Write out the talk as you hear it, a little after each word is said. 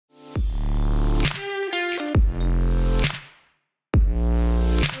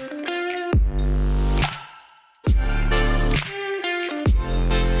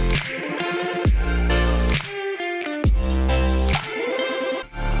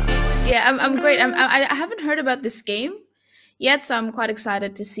Yeah, I'm great. I haven't heard about this game yet, so I'm quite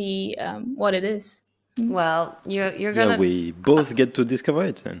excited to see what it is. Well, you're Yeah, gonna. we both get to discover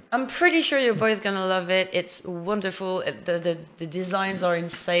it then. I'm pretty sure you're both gonna love it. It's wonderful. The designs are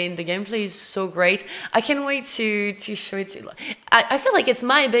insane. The gameplay is so great. I can't wait to show it to. I feel like it's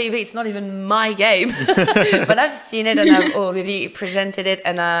my baby. It's not even my game, but I've seen it and I've already presented it,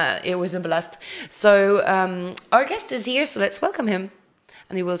 and it was a blast. So our guest is here, so let's welcome him,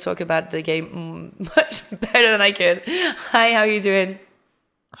 and he will talk about the game much better than I could. Hi, how are you doing?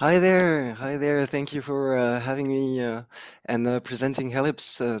 Hi there, hi there. Thank you for having me and presenting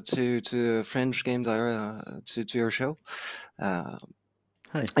Elypse to French game to your show. Uh,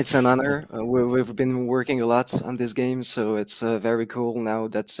 Hi. it's an honor. We've been working a lot on this game, so it's very cool now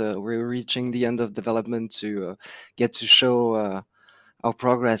that we're reaching the end of development to get to show our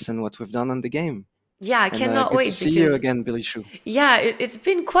progress and what we've done on the game. Yeah, I And cannot good wait to see because you again, Billy Shu. yeah, it's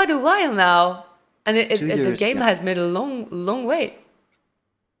been quite a while now, and Two the years, game yeah. has made a long wait.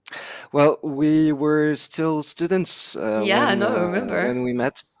 Well, we were still students Yeah, I know, I remember. when we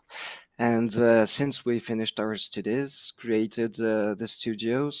met, and since we finished our studies, created the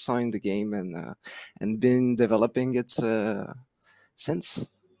studio, signed the game, and been developing it since.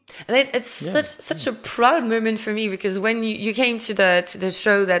 And it's Yeah. such a proud moment for me because when you came to the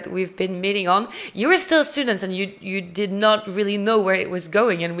show that we've been meeting on, you were still students and you did not really know where it was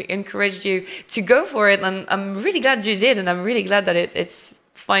going, and we encouraged you to go for it. And I'm really glad you did, and I'm really glad that it's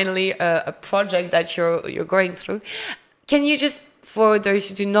finally a project that you're going through. Can you just, for those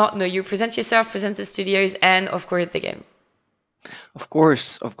who do not know, you present yourself, present the studios, and of course the game? Of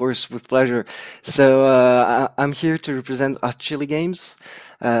course, with pleasure. So I'm here to represent Hot Chili Games.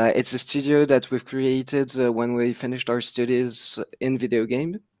 It's a studio that we've created when we finished our studies in video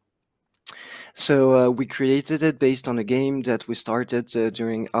game. So we created it based on a game that we started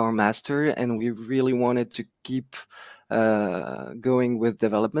during our master, and we really wanted to keep going with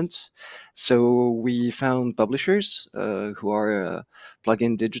development. So we found publishers who are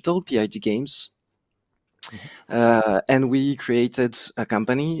Plugin Digital, PID Games. And we created a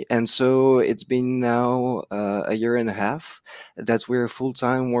company, and so it's been now a year and a half that we're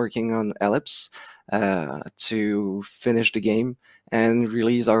full-time working on Elypse to finish the game and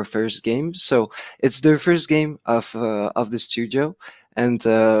release our first game. So it's the first game of the studio, and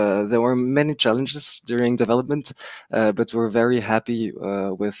there were many challenges during development, but we're very happy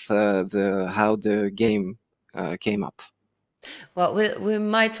with how the game came up. Well, we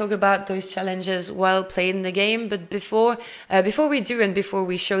might talk about those challenges while playing the game, but before we do and before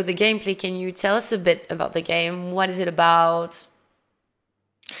we show the gameplay, can you tell us a bit about the game? What is it about?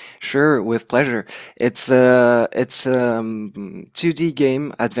 Sure, with pleasure. It's a 2D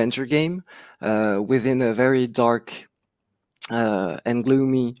game, adventure game, within a very dark and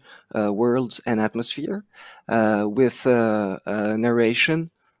gloomy world and atmosphere, with narration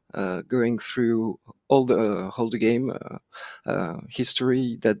going through all the game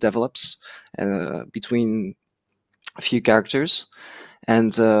history that develops between a few characters,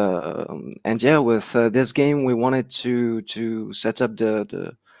 and yeah, with this game we wanted to set up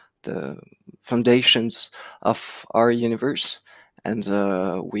the foundations of our universe, and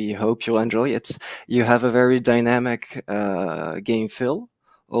we hope you'll enjoy it. You have a very dynamic game feel,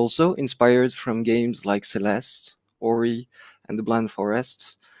 also inspired from games like Celeste, Ori, and the Blind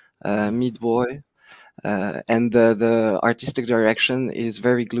Forest, Meat Boy, and the artistic direction is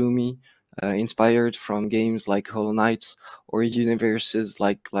very gloomy, inspired from games like Hollow Knight or universes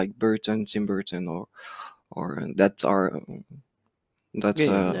like Tim Burton, or that are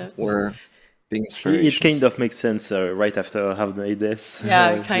were being It inspired. kind of makes sense right after Have This.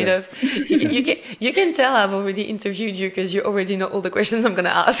 Yeah, kind of. You can tell I've already interviewed you because you already know all the questions I'm gonna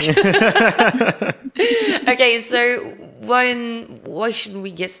ask. Okay, so why shouldn't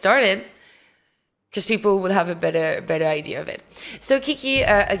we get started? Because people will have a better idea of it. So Kiki,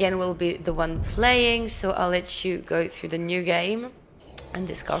 again, will be the one playing, so I'll let you go through the new game and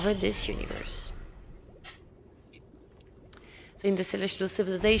discover this universe. So in the Celestial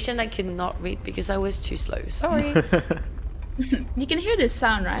Civilization, I could not read because I was too slow. Sorry. You can hear this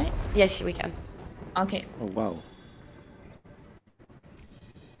sound, right? Yes, we can. Okay. Oh, wow.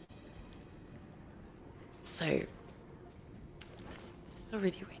 So, it's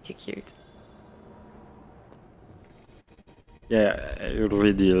already way too cute. Yeah, I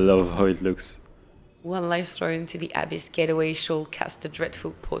already love how it looks. One life thrown into the abyss getaway shall cast the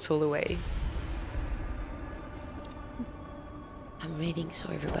dreadful portal away. I'm reading so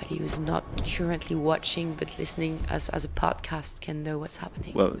everybody who's not currently watching but listening as a podcast can know what's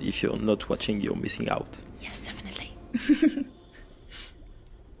happening. Well, if you're not watching, you're missing out. Yes, definitely.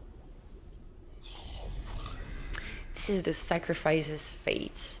 is the sacrifice's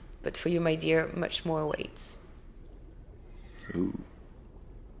fate. But for you, my dear, much more awaits. Ooh.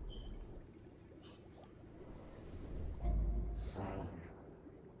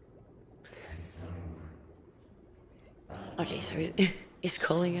 Okay, so he's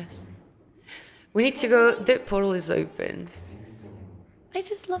calling us. We need to go. The portal is open. I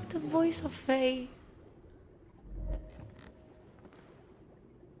just love the voice of Faye.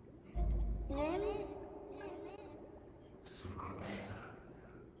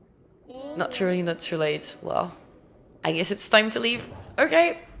 Not too early, not too late. Well, I guess it's time to leave.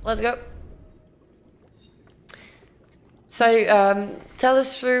 Okay, let's go. So, tell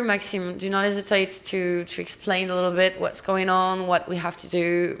us through, Maxime. Do not hesitate to explain a little bit what's going on, what we have to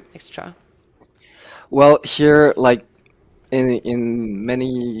do, etc. Well, here, like in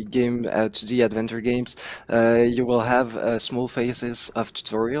many 2D adventure games, you will have small phases of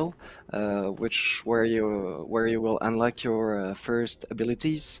tutorial, where you will unlock your first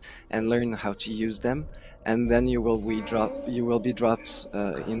abilities and learn how to use them, and then you will be dropped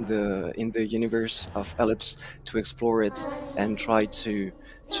in the universe of Elypse to explore it and try to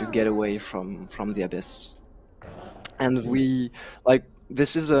get away from the abyss. And we like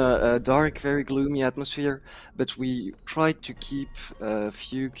this is a dark, very gloomy atmosphere, but we tried to keep a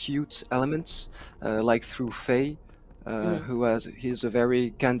few cute elements, like through Faye, he's a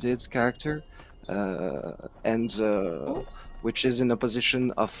very candid character, and which is in a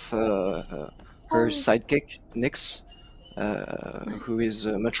position of her sidekick Nyx, who is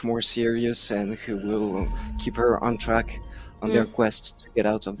much more serious and who will keep her on track on their quest to get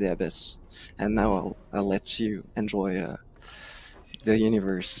out of the abyss. And now I'll let you enjoy the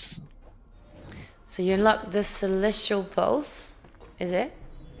universe. So you unlock the celestial pulse, is it?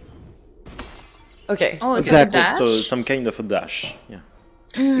 Okay. Oh, it's Exactly. a dash? So some kind of a dash. Yeah.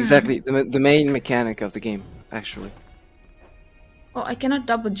 Exactly, the main mechanic of the game, actually. Oh, I cannot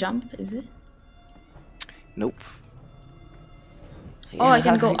double jump, is it? Nope. So Oh, I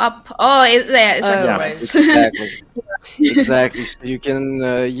can go up. Oh, there. It's like Oh, some- right. Exactly. Exactly. So you can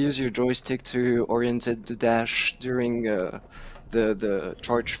use your joystick to orient it to dash during the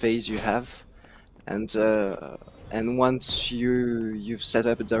charge phase you have, and once you've set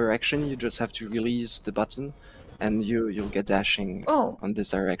up a direction, you just have to release the button, and you'll get dashing Oh. on this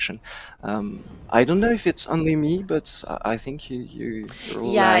direction. I don't know if it's only me, but I think you're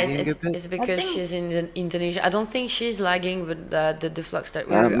Yeah, lagging a bit. it's because think- she's in Indonesia. I don't think she's lagging, but the flux that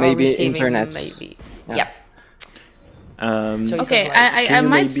we are Maybe receiving, internet. maybe. Yeah. Yeah. So it's Okay, of life. Can I you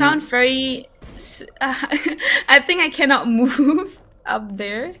might maybe- sound very. I think I cannot move up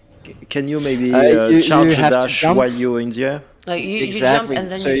there. Can you maybe You charge the have to dash jump. while you're in the air? Like you Exactly. jump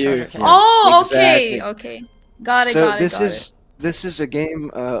and then So you charge. you- Okay. Yeah. Oh, Exactly. okay. Got it, So got it, got it. this is a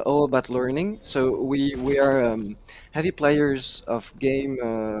game all about learning. So we are heavy players of game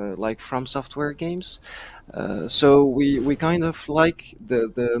like From Software games. So we kind of like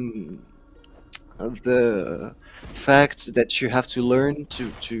the fact that you have to learn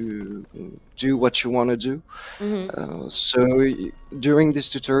to do what you want to do. During this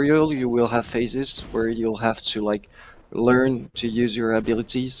tutorial, you will have phases where you'll have to like learn to use your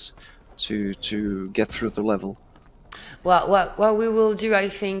abilities to get through the level. Well, what we will do, I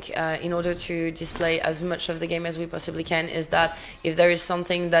think, in order to display as much of the game as we possibly can, is that if there is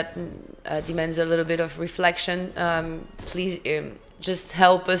something that demands a little bit of reflection, please just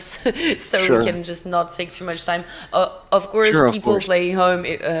help us so Sure. we can just not take too much time. Of course, Sure, of people course. playing home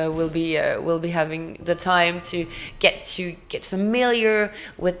will be having the time to get familiar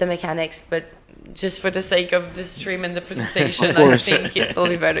with the mechanics, but just for the sake of the stream and the presentation, I course. think it will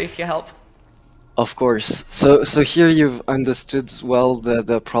be better if you help. Of course. So here you've understood well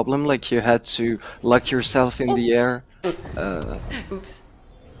the problem. Like you had to lock yourself in the air Oops.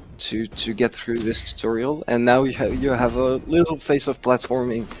 to get through this tutorial, and now you have a little phase of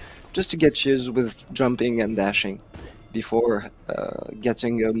platforming, just to get used with jumping and dashing, before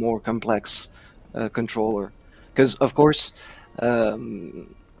getting a more complex controller. Because of course,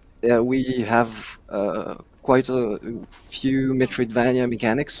 we have quite a few Metroidvania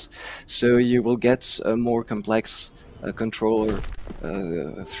mechanics, so you will get a more complex controller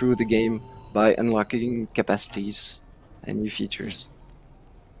through the game by unlocking capacities and new features.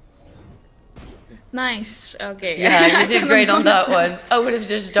 Nice. Okay. Yeah, you did great on that Cannot one. I would have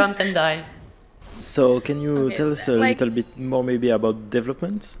just jumped and died. So can you Okay, tell us a like- little bit more maybe about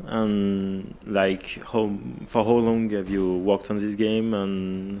development and like for how long have you worked on this game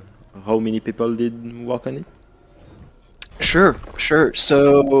and how many people did work on it? Sure.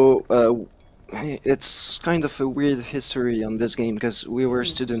 So it's kind of a weird history on this game because we were Mm.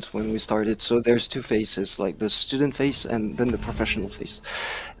 students when we started. So there's two phases, like the student phase and then the professional phase.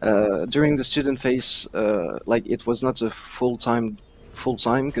 During the student phase, like it was not a full time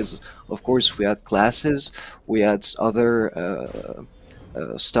because of course we had classes, we had other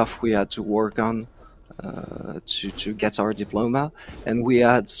stuff we had to work on to get our diploma, and we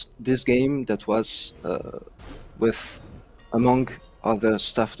had this game that was with among other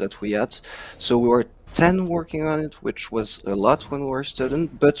stuff that we had. So we were 10 working on it, which was a lot when we were a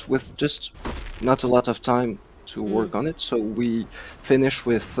student, but with just not a lot of time to work on it. So we finished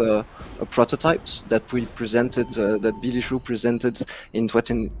with prototypes that we presented, that Bilishu presented in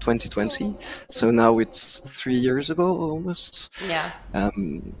 2020. So now it's 3 years ago almost. Yeah.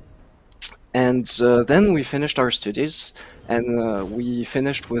 And then we finished our studies, and we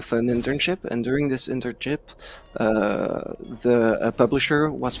finished with an internship. And during this internship, a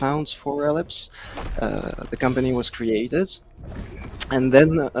publisher was found for Elypse. The company was created, and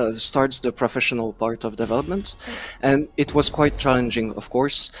then starts the professional part of development. And it was quite challenging, of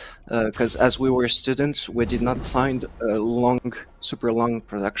course, because as we were students, we did not sign a super long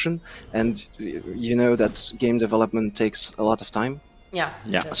production, and you know that game development takes a lot of time. Yeah.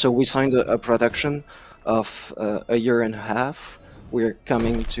 Yeah. So we signed a production of a year and a half. We're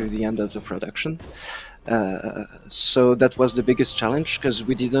coming to the end of the production. So that was the biggest challenge because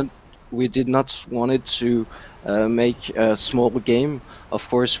we did not wanted to make a small game. Of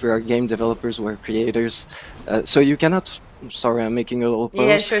course, we are game developers, we're creators. So you cannot. Sorry, I'm making a little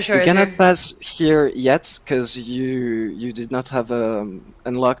pause. Yeah, sure. You cannot pass here yet because you did not have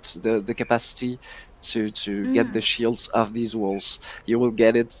unlocked the capacity to get the shields of these walls. You will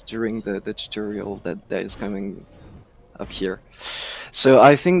get it during the tutorial that is coming up here. So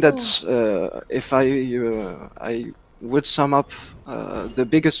I think that if I would sum up, the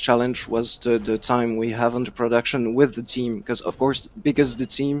biggest challenge was the time we have on the production with the team, because of course, because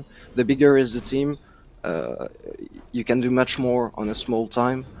the bigger is the team, you can do much more on a small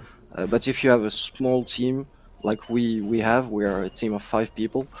time. But if you have a small team like we are a team of 5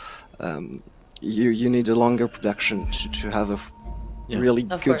 people, you need a longer production to have a really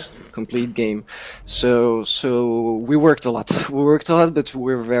Of good course. complete game. So we worked a lot. We worked a lot, but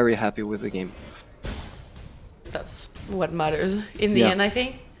we're very happy with the game. That's what matters in the Yeah. end, I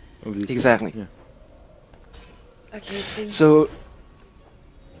think. Obviously. Exactly. Yeah. Okay, So,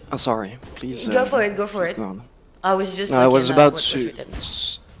 sorry, please. go for it. Go for please it. go on. I was just. No, I was about what was to. written.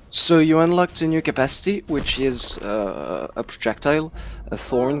 So you unlocked a new capacity, which is a projectile, a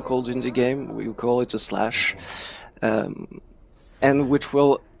thorn called in the game. We call it a slash, and which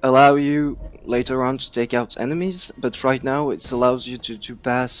will allow you later on to take out enemies. But right now, it allows you to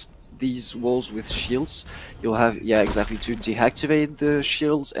pass these walls with shields. You'll have exactly to deactivate the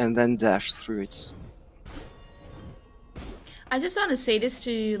shields and then dash through it. I just want to say this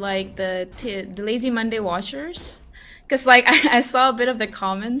to like the Lazy Monday watchers, because like I saw a bit of the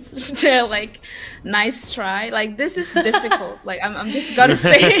comments. They're like, "Nice try." Like this is difficult. Like I'm just gonna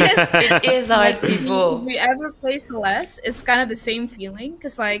say it. It is hard, Like people. if you ever play Celeste, it's kind of the same feeling,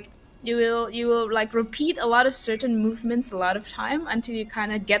 because like you will like repeat a lot of certain movements a lot of time until you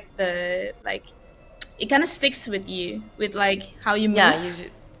kind of get the like it kind of sticks with you with like how you move. Yeah, you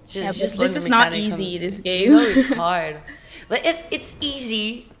Yeah, just but learn this the is not mechanics easy, and- this game. No, it's hard. But it's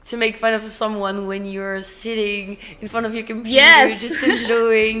easy to make fun of someone when you're sitting in front of your computer, Yes. just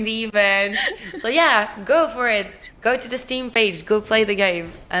enjoying the event. So yeah, go for it. Go to the Steam page, go play the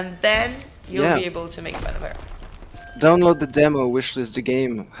game, and then you'll Yeah. be able to make fun of her. Download the demo, wishlist the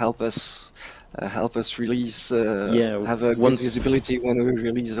game, help us release, have a good once- visibility when we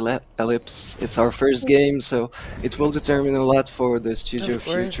release Elypse. It's our first game, so it will determine a lot for the studio Of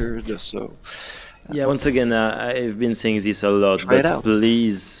course. future. So Yeah, once again, I've been saying this a lot, Try it but out.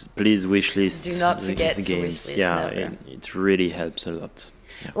 please wishlist. Do not forget the to games. wishlist, Yeah, never. it really helps a lot.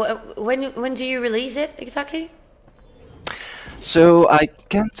 Yeah. When do you release it exactly? So I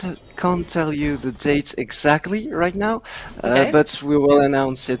can't tell you the date exactly right now, Okay. but we will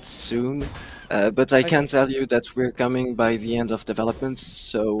announce it soon. But I can Okay. tell you that we're coming by the end of development,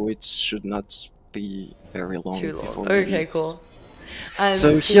 so it should not be very long Too long. before Okay, release. cool. And So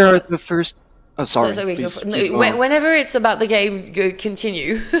can here you- are the first. Oh, sorry. Sorry, go please, for- no, please go on. whenever it's about the game, go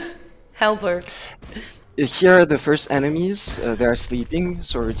continue. Help her. Here are the first enemies. They are sleeping,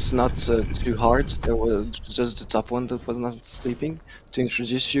 so it's not too hard. There was just the top one that was not sleeping to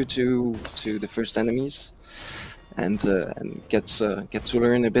introduce you to the first enemies, and get to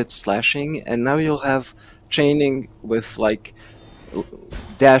learn a bit slashing. And now you'll have chaining with like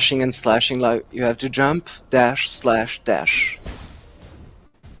dashing and slashing. Like you have to jump, dash, slash, dash.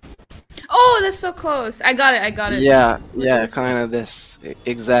 Oh, that's so close. I got it. I got it. Yeah, Look yeah, at this. kind of this,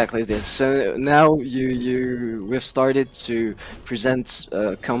 exactly this. So now we've started to present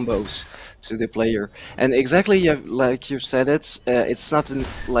combos to the player, and exactly like you said it, it's not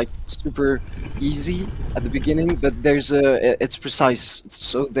like super easy at the beginning, but it's precise.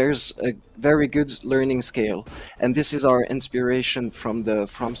 So there's a very good learning scale, and this is our inspiration from the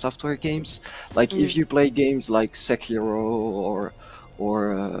From Software games. Like if you play games like Sekiro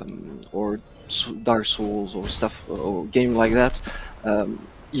or Dark Souls or stuff or game like that,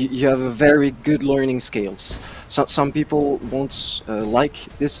 you have a very good learning scales. Some people won't like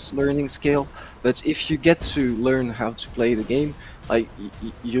this learning scale, but if you get to learn how to play the game, like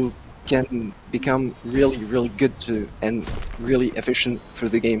you can become really good to and really efficient through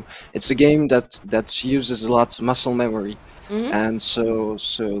the game. It's a game that uses a lot muscle memory, and so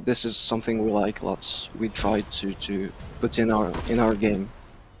this is something we like a lot. We try to put in our game.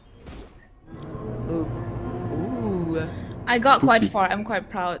 Ooh. Ooh. I got quite Spooky. far. I'm quite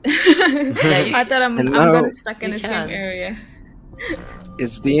proud. Yeah, you, I thought I'm And gonna now stuck in you the can. same area.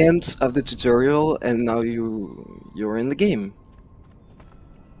 it's the end of the tutorial, and now you're in the game.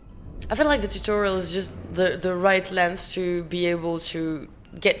 I feel like the tutorial is just the right length to be able to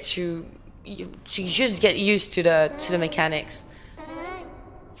get to just get used to the mechanics.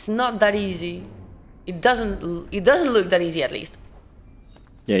 It's not that easy. It doesn't look that easy, at least.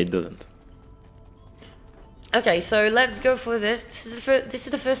 Yeah, it doesn't. Okay, so let's go for this. This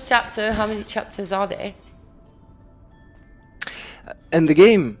is the first chapter. How many chapters are there? And the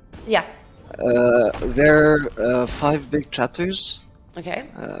game, Yeah. there are 5 big chapters. Okay.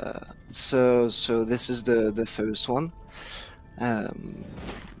 So this is the first one,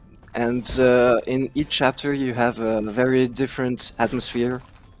 and in each chapter you have a very different atmosphere,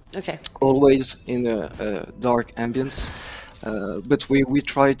 Okay. always in a dark ambience, but we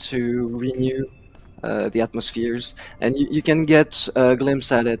try to renew the atmospheres, and you can get a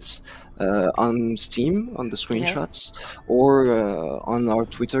glimpse at it on Steam, on the screenshots, or on our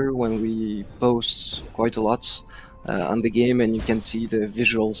Twitter when we post quite a lot on the game, and you can see the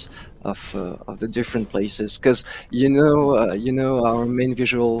visuals of the different places. Because you know our main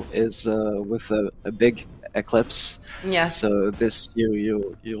visual is with a big eclipse. Yeah. So this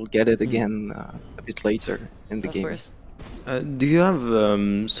you'll get it again a bit later in the Of game. course. Do you have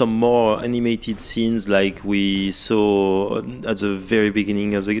some more animated scenes like we saw at the very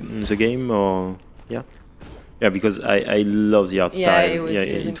beginning of the game, or yeah, because I love the art Yeah, style. it was-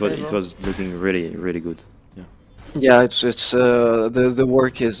 it was it incredible. was looking really good. Yeah, Yeah, it's the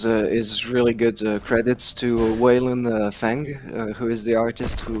work is really good. Credits to Waylon Fang, who is the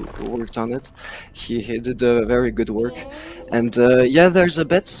artist who worked on it. He did a very good work, and yeah, there's a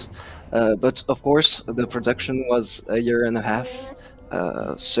bit, but of course the production was a year and a half,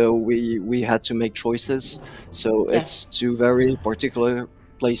 so we had to make choices. So Yeah. it's 2 very particular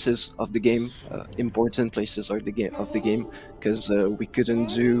places of the game, important places of the game, because we couldn't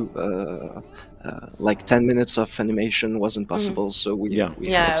do. Like 10 minutes of animation wasn't possible, so we yeah,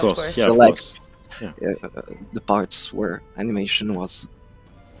 Yeah, had of to course. Yeah, of select course. Yeah. the parts where animation was.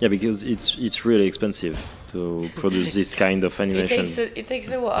 Yeah, because it's really expensive to produce this kind of animation. It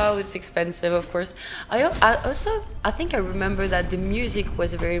takes a while. It's expensive, of course. I think I remember that the music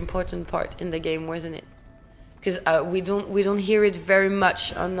was a very important part in the game, wasn't it? Because we don't hear it very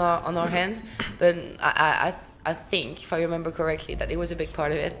much on our hand, but I think, if I remember correctly, that it was a big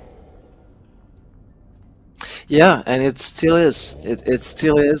part of it. Yeah, and it still is. It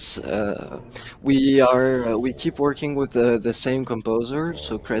still is. We keep working with the same composer,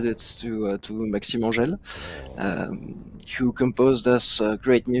 so credits to Maxime Angel, who composed us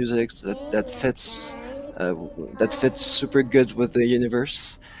great music that fits super good with the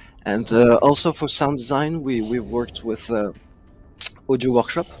universe, and also for sound design, we've worked with Audio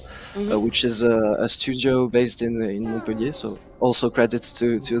Workshop, which is a studio based in Montpellier. So also credits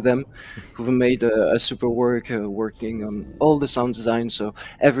to them, who've made a super work working on all the sound design. So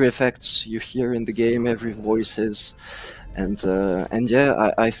every effect you hear in the game, every voices, and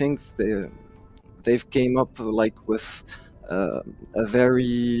yeah, I think they've came up like with a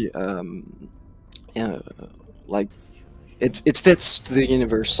very yeah, like it fits to the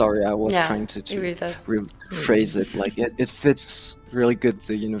universe. Sorry, I was Yeah, trying it to really does. rephrase it. Like it fits really good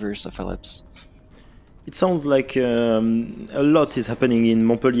the universe of Elypse. It sounds like a lot is happening in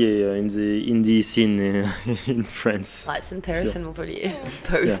Montpellier in the indie scene in France. Well, it's in Paris and Montpellier,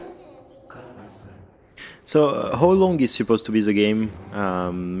 both. Yeah. So, how long is supposed to be the game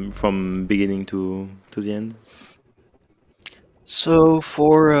from beginning to the end? So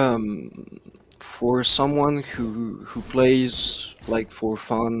for someone who plays like for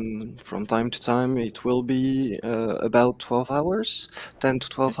fun from time to time, it will be about 12 hours, 10 to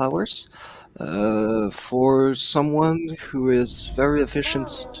 12 hours. For someone who is very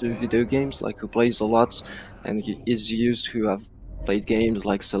efficient to video games, like who plays a lot and he is used to have played games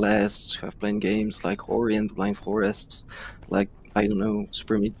like Celeste, who have played games like Ori and the Blind Forest, like I don't know,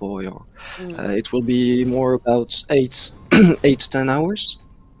 Super Meat Boy, or it will be more about 8 to 10 hours.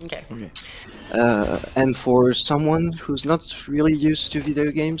 Okay. And for someone who's not really used to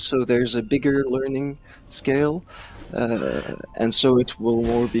video games, so there's a bigger learning scale, and so it will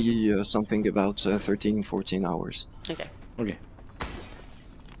more be something about 13, 14 hours. Okay. Okay.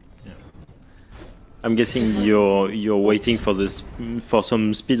 Yeah. I'm guessing you're waiting for for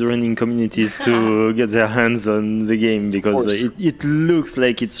some speedrunning communities to get their hands on the game, because it looks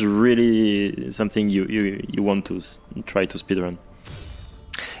like it's really something you want to try to speedrun.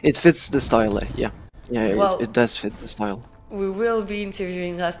 It fits the style, yeah. Yeah, Well, it does fit the style. we will be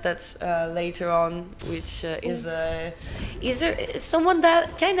interviewing Rastats later on, which is there someone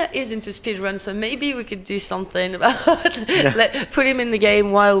that kind of is into speedrun, so maybe we could do something about put him in the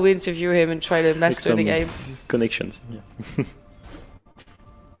game while we interview him and try to master the game. Connections. Yeah.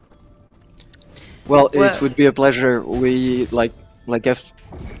 Well, it would be a pleasure. We like I've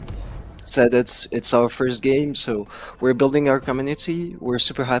said, it's our first game, so we're building our community. We're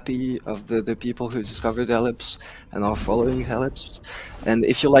super happy of the people who discovered Elypse and are following Elypse. And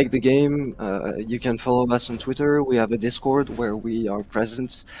if you like the game, you can follow us on Twitter. We have a Discord where we are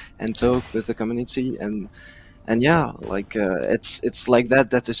present and talk with the community, and yeah, like it's like that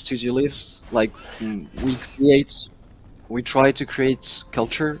the studio lives. Like we try to create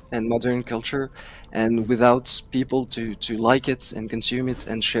culture and modern culture, and without people to like it and consume it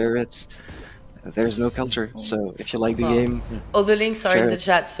and share it, there's no culture. So if you like the game, all the links are in the it.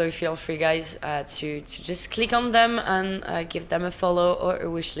 chat, so feel free, guys, to just click on them and give them a follow or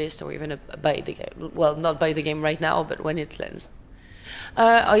a wish list, or even buy the game. Well, not buy the game right now, but when it lands.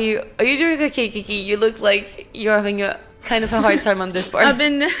 Are you doing okay, Kiki? You look like you're having a kind of a hard time on this part. I've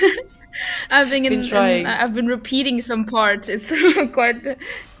been trying. I've been repeating some parts. It's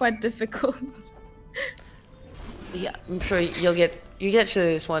quite difficult. Yeah, I'm sure you get through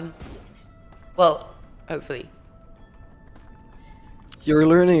this one. Well, hopefully. You're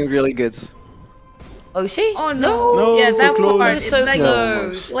learning really good. Oh, see? Oh no! No, Yeah, so that close. part It's is so like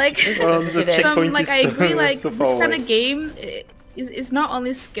close. like The checkpoint like is I agree. Like so this far kind away. of game is not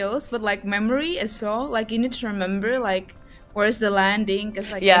only skills but like memory as well. Like you need to remember like where's the landing,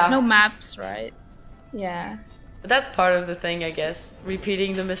 because like Yeah. there's no maps, right? Yeah. But that's part of the thing, I guess.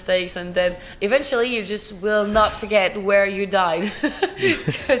 Repeating the mistakes, and then eventually you just will not forget where you died.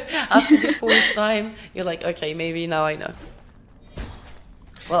 Because after the fourth time, you're like, okay, maybe now I know.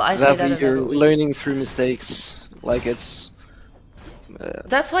 Well, I say that Exactly, on you're every week. learning through mistakes. Like it's.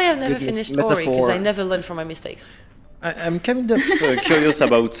 That's why I've never Good finished Ori, because I metaphor. never learn from my mistakes. I'm kind of curious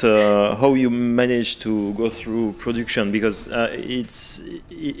about how you manage to go through production, because it's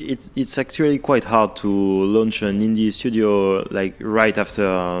actually quite hard to launch an indie studio like right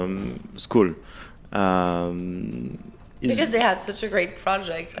after school. Because they had such a great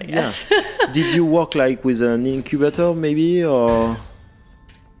project, I guess. Did you work like with an incubator maybe, or?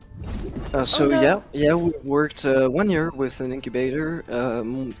 So no. yeah, we've worked 1 year with an incubator,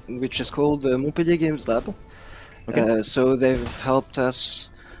 which is called the Montpellier Games Lab. Okay. So they've helped us,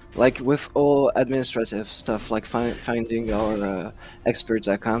 like with all administrative stuff, like finding our experts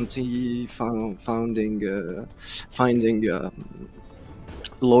at county, finding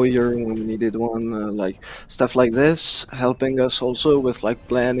lawyer when we needed one, like stuff like this, helping us also with like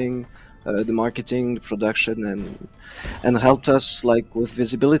planning, the marketing, the production, and helped us like with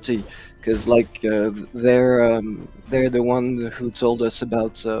visibility, because like they're the one who told us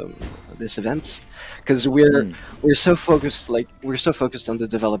about this event, because we're so focused on the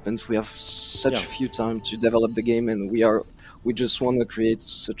development. We have such few time to develop the game, and we just want to create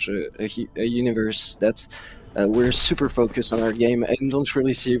such a universe that we're super focused on our game and don't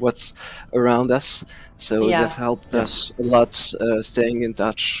really see what's around us. So Yeah. they've helped us a lot, staying in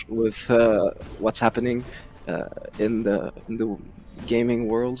touch with what's happening in the gaming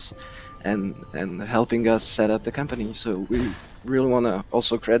world, and helping us set up the company. So we really want to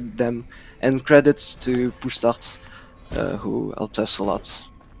also credit them, and credits to Push Start, who helped us a lot.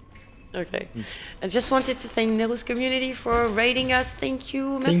 Okay. I just wanted to thank Nero's community for rating us. Thank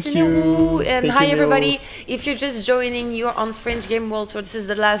you. Thank Merci you. Nero. And Thank hi you, Nero. everybody. If you're just joining, you're on French Game World Tour. This is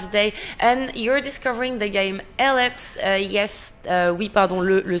the last day. And you're discovering the game Elypse. Yes, oui, pardon,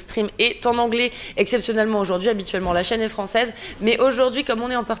 le stream est en anglais exceptionnellement aujourd'hui. Habituellement, la chaîne est française. Mais aujourd'hui, comme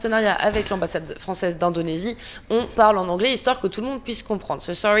on est en partenariat avec l'ambassade française d'Indonésie, on parle en anglais histoire que tout le monde puisse comprendre.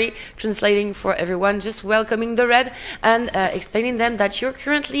 So sorry, translating for everyone, just welcoming the red and explaining them that you're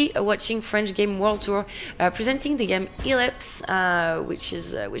currently watching French Game World Tour, presenting the game Elypse, which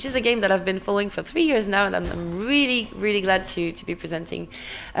is a game that I've been following for 3 years now, and I'm really glad to be presenting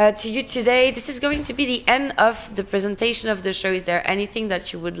to you today. This is going to be the end of the presentation of the show. Is there anything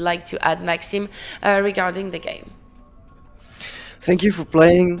that you would like to add, Maxime, regarding the game? Thank you for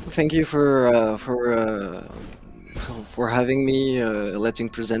playing. Thank you for having me, letting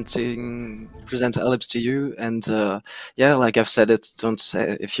present Elypse to you. And yeah, like I've said, it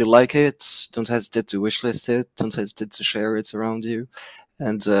if you like it, don't hesitate to wishlist it. Don't hesitate to share it around you.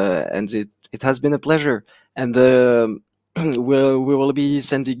 And it has been a pleasure. And we will be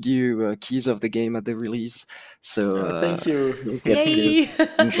sending you keys of the game at the release. So Thank you. you'll get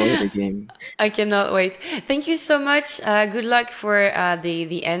to enjoy the game. I cannot wait. Thank you so much. Good luck for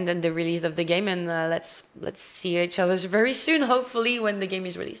the end and the release of the game, and let's see each other very soon. Hopefully, when the game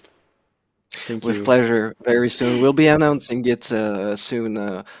is released. Thank With you. pleasure. Very soon. We'll be announcing it soon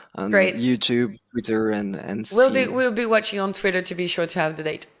on Great. YouTube, Twitter, and We'll be watching on Twitter to be sure to have the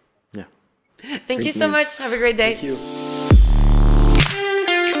date. Yeah. Thank you Great so news. much. Have a great day. Thank you.